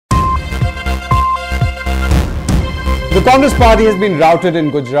The Congress party has been routed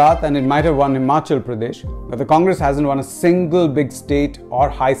in Gujarat and it might have won Himachal Pradesh, but the Congress hasn't won a single big state or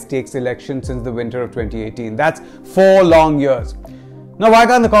high-stakes election since the winter of 2018. That's 4 long years. Now, why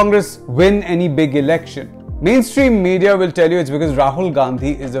can't the Congress win any big election? Mainstream media will tell you it's because Rahul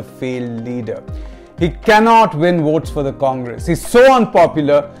Gandhi is a failed leader. He cannot win votes for the Congress. He's so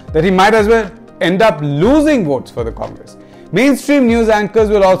unpopular that he might as well end up losing votes for the Congress. Mainstream news anchors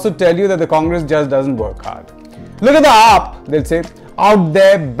will also tell you that the Congress just doesn't work hard. Look at the AAP, they'll say, out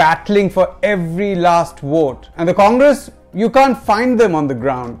there battling for every last vote. And the Congress, you can't find them on the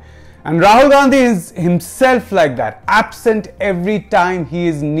ground. And Rahul Gandhi is himself like that, absent every time he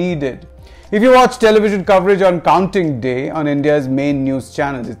is needed. If you watch television coverage on counting day on India's main news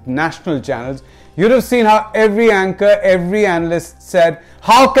channels, its national channels, you'd have seen how every anchor, every analyst said,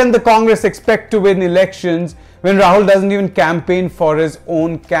 how can the Congress expect to win elections when Rahul doesn't even campaign for his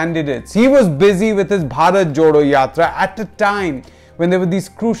own candidates? He was busy with his Bharat Jodo Yatra at a time when there were these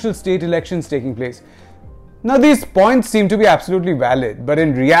crucial state elections taking place. Now, these points seem to be absolutely valid, but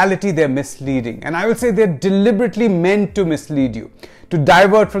in reality they're misleading. And I will say they're deliberately meant to mislead you, to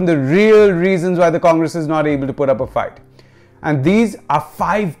divert from the real reasons why the Congress is not able to put up a fight. And these are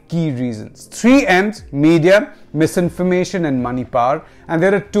 5 key reasons. 3 M's: media, misinformation and money power. And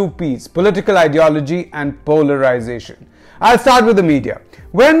there are 2 P's: political ideology and polarization. I'll start with the media.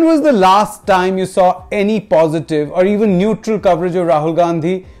 When was the last time you saw any positive or even neutral coverage of Rahul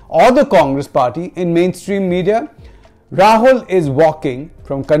Gandhi or the Congress party in mainstream media? Rahul is walking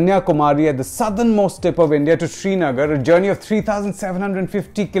from Kanyakumari at the southernmost tip of India to Srinagar, a journey of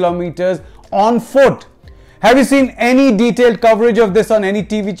 3,750 kilometers on foot. Have you seen any detailed coverage of this on any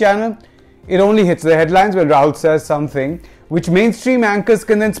TV channel? It only hits the headlines when Rahul says something which mainstream anchors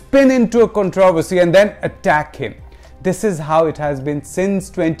can then spin into a controversy and then attack him. This is how it has been since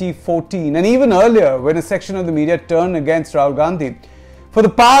 2014 and even earlier when a section of the media turned against Rahul Gandhi. For the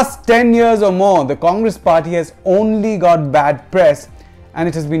past 10 years or more, the Congress party has only got bad press, and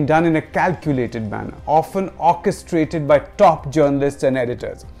it has been done in a calculated manner, often orchestrated by top journalists and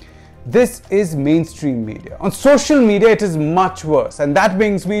editors. This is mainstream media. On social media, it is much worse. And that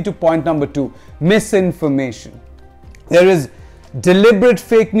brings me to point number 2, misinformation. There is deliberate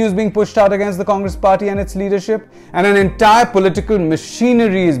fake news being pushed out against the Congress party and its leadership, and an entire political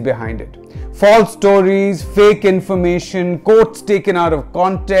machinery is behind it. False stories, fake information, quotes taken out of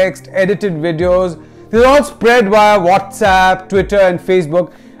context, edited videos, they're all spread via WhatsApp, Twitter and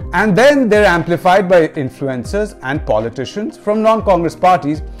Facebook, and then they're amplified by influencers and politicians from non-Congress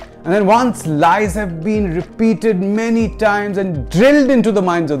parties. And then once lies have been repeated many times and drilled into the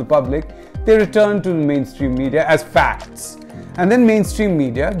minds of the public, they return to the mainstream media as facts. And then mainstream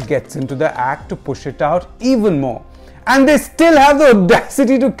media gets into the act to push it out even more. And they still have the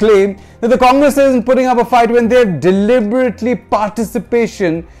audacity to claim that the Congress isn't putting up a fight when they have deliberately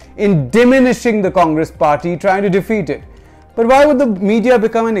participation in diminishing the Congress party, trying to defeat it. But why would the media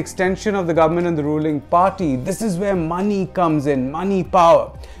become an extension of the government and the ruling party? This is where money comes in, money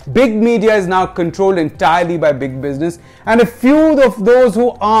power. Big media is now controlled entirely by big business, and a few of those who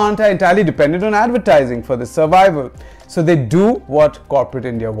aren't are entirely dependent on advertising for their survival. So they do what corporate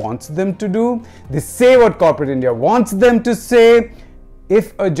India wants them to do. They say what corporate India wants them to say.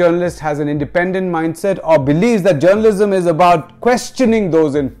 If a journalist has an independent mindset or believes that journalism is about questioning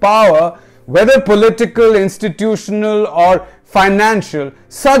those in power, whether political, institutional or financial,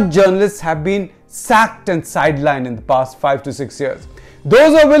 such journalists have been sacked and sidelined in the past 5 to 6 years. Those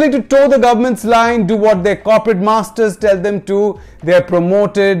who are willing to toe the government's line, do what their corporate masters tell them to, they are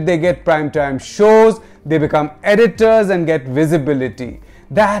promoted, they get primetime shows, they become editors and get visibility.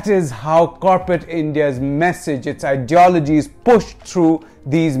 That is how corporate India's message, its ideology is pushed through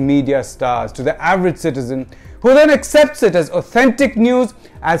these media stars to the average citizen, who then accepts it as authentic news,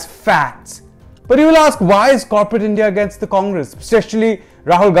 as facts. But you will ask, why is corporate India against the Congress, especially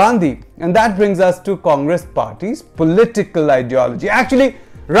Rahul Gandhi? And that brings us to Congress party's political ideology. Actually,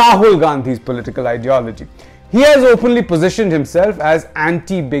 Rahul Gandhi's political ideology. He has openly positioned himself as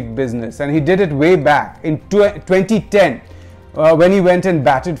anti-big business, and he did it way back in 2010 when he went and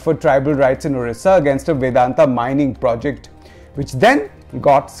batted for tribal rights in Orissa against a Vedanta mining project, which then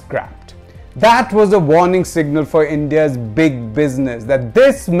got scrapped. That was a warning signal for India's big business, that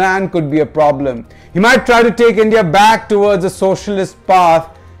this man could be a problem. He might try to take India back towards a socialist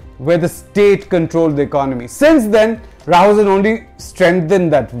path where the state controlled the economy. Since then, Rahul has only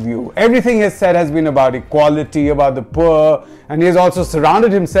strengthened that view. Everything he has said has been about equality, about the poor, and he has also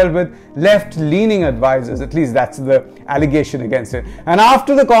surrounded himself with left-leaning advisors. At least that's the allegation against it. And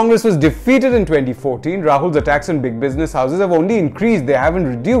after the Congress was defeated in 2014, Rahul's attacks on big business houses have only increased, they haven't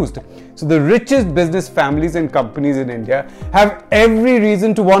reduced. So the richest business families and companies in India have every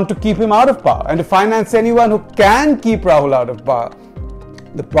reason to want to keep him out of power and to finance anyone who can keep Rahul out of power.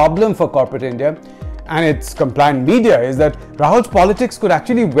 The problem for corporate India and its compliant media is that Rahul's politics could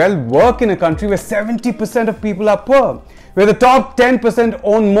actually well work in a country where 70% of people are poor, where the top 10%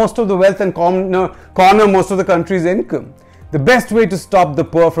 own most of the wealth and corner most of the country's income. The best way to stop the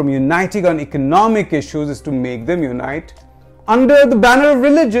poor from uniting on economic issues is to make them unite under the banner of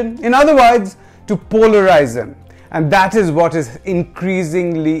religion. In other words, to polarize them. And that is what is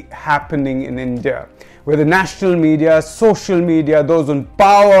increasingly happening in India, where the national media, social media, those in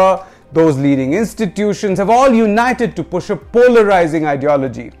power, those leading institutions have all united to push a polarizing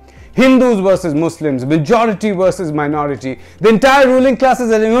ideology. Hindus versus Muslims, majority versus minority. The entire ruling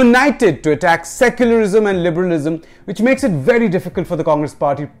classes are united to attack secularism and liberalism, which makes it very difficult for the Congress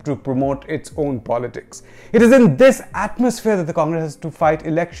party to promote its own politics. It is in this atmosphere that the Congress has to fight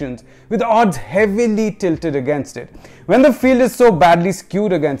elections, with odds heavily tilted against it. When the field is so badly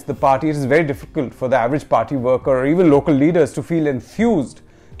skewed against the party, it is very difficult for the average party worker or even local leaders to feel enthused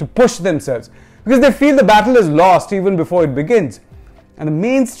to push themselves, because they feel the battle is lost even before it begins. And the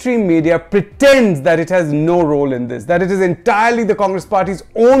mainstream media pretends that it has no role in this, that it is entirely the Congress party's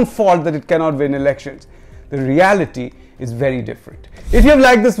own fault that it cannot win elections. The reality is very different. If you have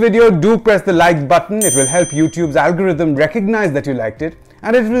liked this video, do press the like button. It will help YouTube's algorithm recognize that you liked it,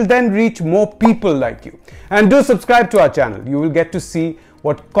 and it will then reach more people like you. And do subscribe to our channel. You will get to see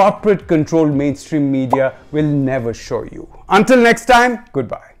what corporate controlled mainstream media will never show you. Until next time,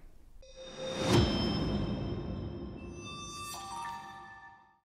 goodbye.